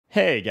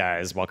Hey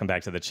guys, welcome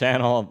back to the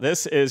channel.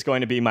 This is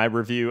going to be my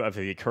review of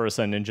the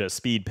Kurosun Ninja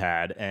Speed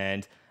Pad,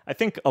 and I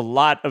think a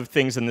lot of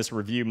things in this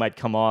review might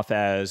come off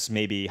as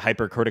maybe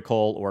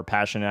hypercritical or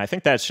passionate. I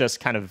think that's just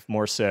kind of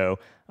more so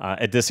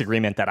a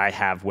disagreement that I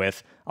have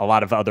with a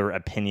lot of other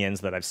opinions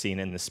that I've seen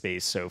in the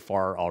space so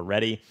far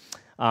already.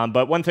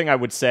 But one thing I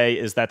would say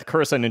is that the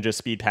Kurosun Ninja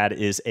Speed Pad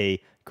is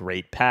a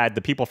great pad.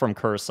 The people from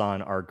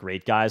Kurosun are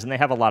great guys, and they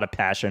have a lot of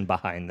passion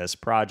behind this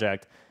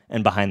project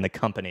and behind the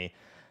company.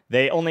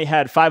 They only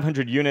had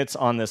 500 units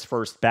on this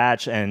first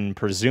batch, and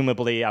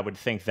presumably I would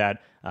think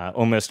that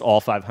almost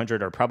all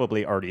 500 are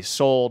probably already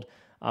sold,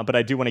 but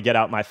I do want to get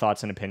out my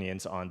thoughts and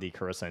opinions on the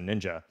Kurosun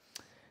Ninja.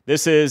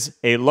 This is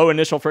a low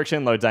initial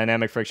friction, low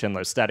dynamic friction,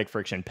 low static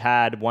friction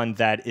pad, one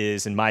that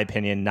is, in my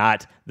opinion,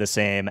 not the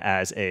same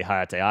as a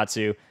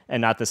Hayateatsu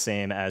and not the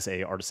same as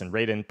a Artisan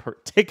Raiden,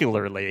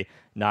 particularly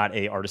not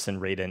a Artisan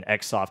Raiden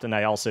Xsoft, and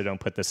I also don't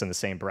put this in the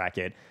same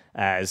bracket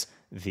as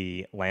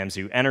the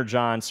Lamzu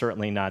Energon,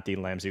 certainly not the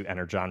Lamzu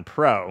Energon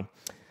Pro.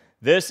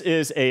 This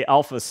is a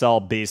alpha cell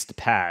based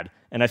pad,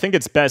 and I think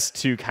it's best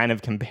to kind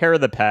of compare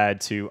the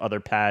pad to other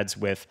pads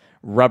with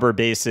rubber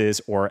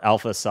bases or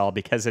alpha cell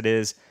because it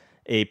is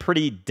a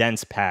pretty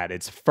dense pad.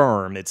 It's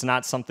firm. It's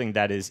not something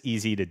that is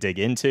easy to dig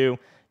into.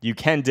 You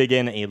can dig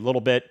in a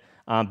little bit,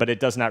 but it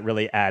does not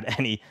really add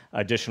any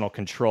additional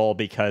control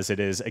because it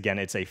is, again,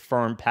 it's a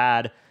firm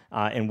pad.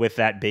 And with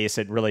that base,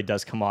 it really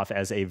does come off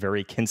as a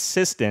very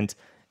consistent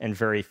and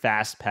very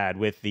fast pad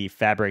with the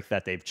fabric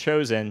that they've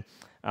chosen.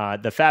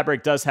 The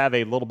fabric does have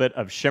a little bit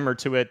of shimmer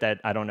to it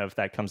that I don't know if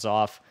that comes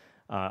off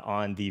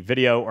on the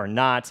video or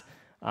not.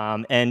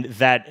 And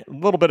that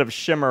little bit of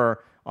shimmer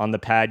on the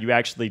pad, you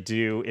actually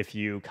do, if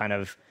you kind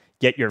of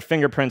get your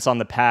fingerprints on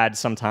the pad,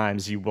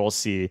 sometimes you will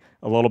see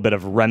a little bit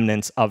of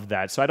remnants of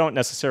that. So I don't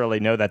necessarily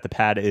know that the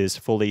pad is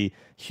fully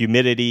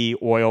humidity,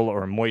 oil,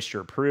 or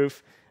moisture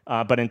proof,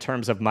 but in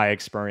terms of my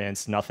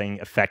experience,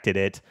 nothing affected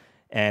it.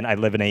 And I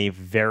live in a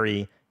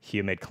very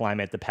humid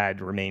climate. The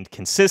pad remained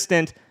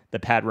consistent. The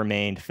pad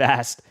remained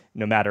fast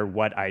no matter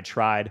what I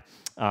tried.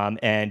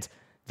 And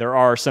there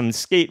are some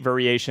skate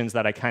variations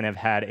that I kind of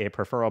had a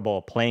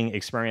preferable playing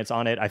experience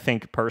on it. I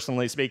think,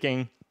 personally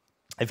speaking,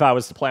 if I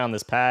was to play on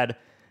this pad,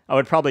 I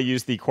would probably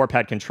use the core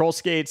pad control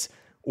skates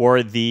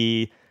or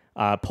the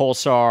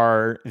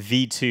Pulsar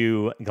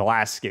V2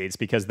 glass skates,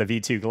 because the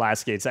V2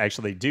 glass skates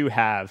actually do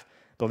have,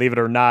 believe it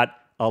or not,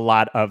 a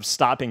lot of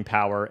stopping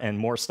power and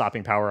more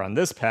stopping power on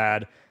this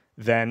pad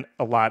than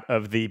a lot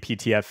of the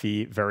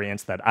PTFE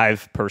variants that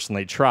I've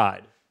personally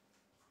tried.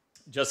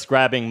 Just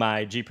grabbing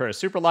my G Pro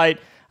Superlight,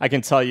 I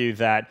can tell you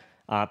that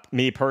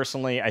me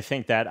personally, I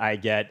think that I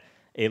get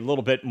a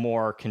little bit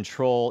more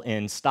control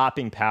in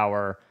stopping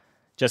power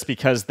just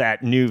because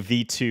that new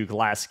V2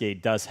 glass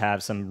skate does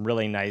have some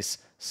really nice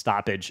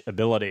stoppage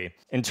ability.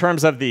 In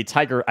terms of the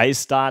Tiger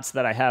Ice dots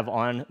that I have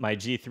on my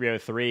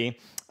G303,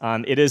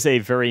 it is a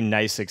very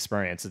nice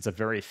experience. It's a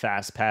very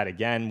fast pad,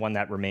 again, one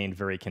that remained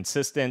very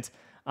consistent.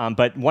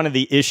 But one of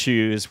the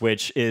issues,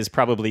 which is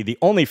probably the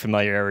only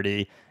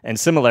familiarity and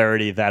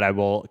similarity that I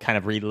will kind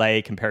of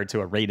relay compared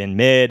to a Raiden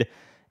Mid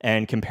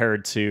and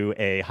compared to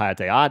a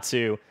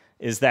Hayateatsu,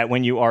 is that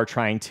when you are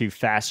trying to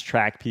fast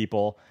track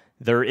people,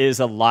 there is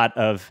a lot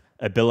of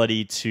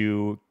ability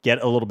to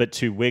get a little bit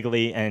too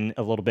wiggly and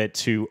a little bit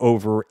too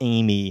over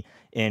aimy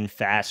in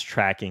fast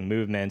tracking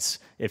movements.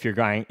 If you're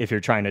trying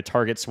to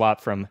target swap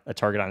from a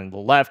target on the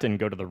left and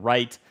go to the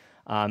right,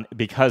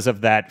 because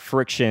of that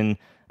friction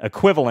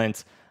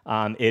equivalent,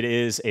 it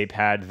is a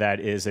pad that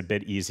is a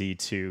bit easy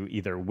to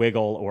either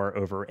wiggle or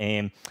over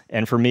aim.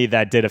 And for me,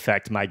 that did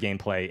affect my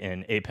gameplay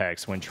in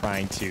Apex when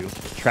trying to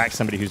track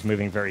somebody who's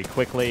moving very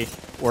quickly,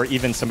 or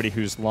even somebody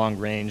who's long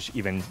range.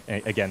 Even,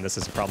 again, this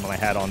is a problem I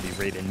had on the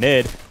Raiden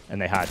Mid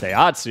and the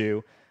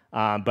Hayateatsu.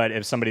 But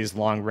if somebody's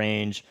long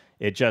range,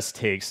 it just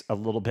takes a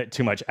little bit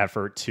too much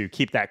effort to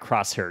keep that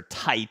crosshair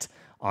tight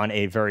on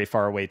a very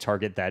far away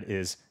target that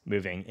is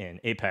moving in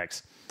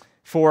Apex.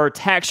 For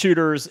tack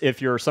shooters,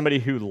 if you're somebody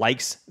who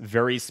likes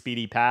very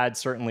speedy pads,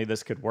 certainly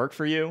this could work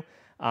for you.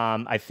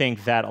 I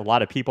think that a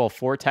lot of people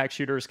for tack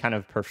shooters kind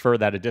of prefer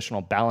that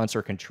additional balance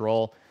or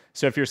control.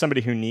 So if you're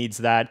somebody who needs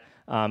that,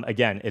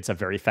 again, it's a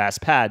very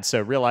fast pad.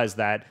 So realize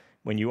that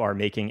when you are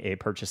making a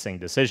purchasing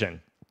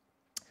decision.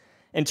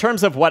 In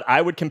terms of what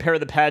I would compare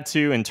the pad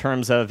to in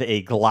terms of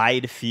a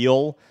glide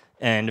feel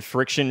and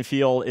friction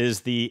feel,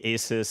 is the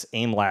Asus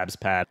Aim Labs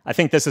pad. I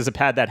think this is a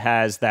pad that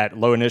has that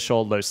low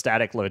initial, low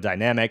static, low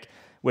dynamic,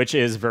 which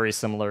is very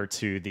similar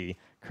to the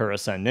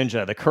Kurosun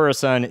Ninja. The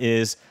Kurosun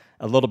is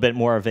a little bit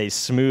more of a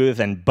smooth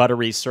and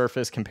buttery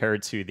surface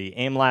compared to the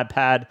Aim Lab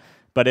pad,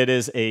 but it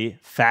is a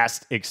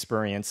fast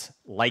experience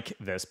like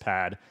this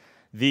pad.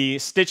 The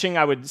stitching,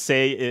 I would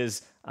say,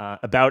 is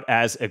about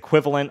as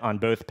equivalent on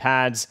both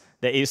pads.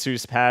 The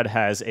Asus pad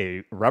has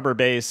a rubber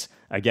base,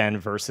 again,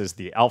 versus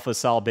the Alpha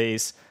Cell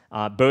base.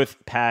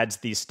 Both pads,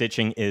 the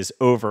stitching is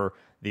over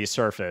the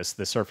surface.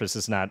 The surface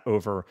is not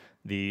over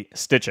the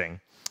stitching.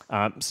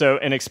 So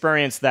an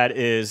experience that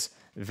is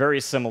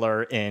very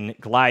similar in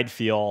glide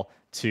feel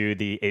to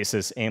the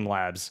Asus Aim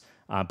Labs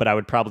But I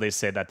would probably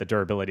say that the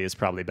durability is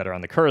probably better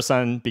on the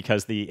Kurosun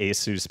because the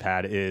Asus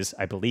pad is,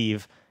 I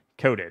believe,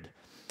 coated.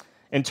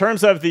 In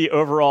terms of the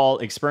overall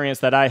experience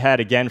that I had,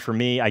 again, for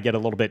me, I get a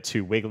little bit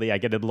too wiggly. I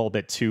get a little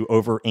bit too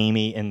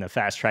over-aimy in the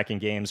fast-tracking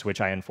games, which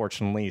I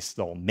unfortunately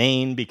still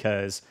main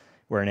because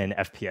we're in an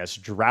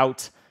FPS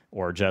drought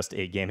or just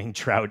a gaming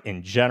drought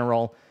in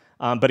general.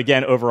 But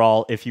again,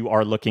 overall, if you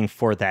are looking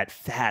for that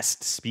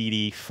fast,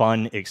 speedy,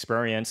 fun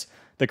experience,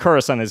 the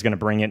Kurosun is going to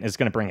bring it. It's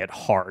going to bring it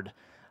hard.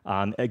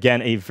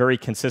 Again, a very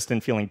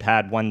consistent feeling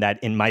pad, one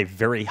that in my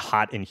very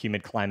hot and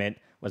humid climate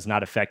was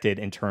not affected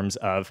in terms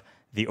of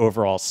the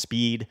overall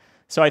speed.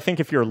 So I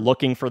think if you're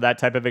looking for that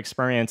type of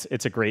experience,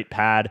 it's a great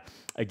pad.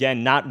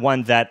 Again, not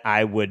one that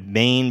I would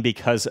main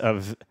because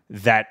of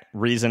that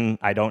reason.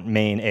 I don't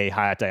main a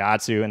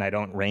Hayate and I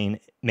don't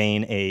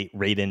main a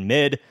Raiden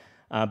mid.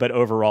 But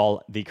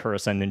overall, the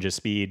Kurosun Ninja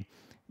Speed,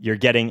 you're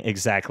getting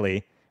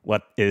exactly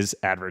what is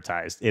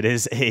advertised. It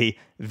is a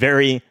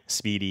very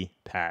speedy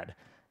pad,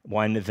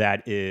 one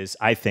that is,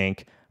 I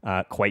think,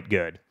 quite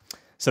good.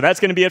 So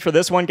that's going to be it for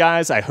this one,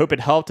 guys. I hope it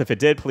helped. If it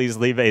did, please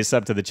leave a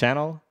sub to the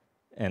channel,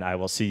 and I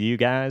will see you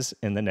guys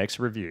in the next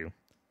review.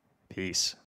 Peace.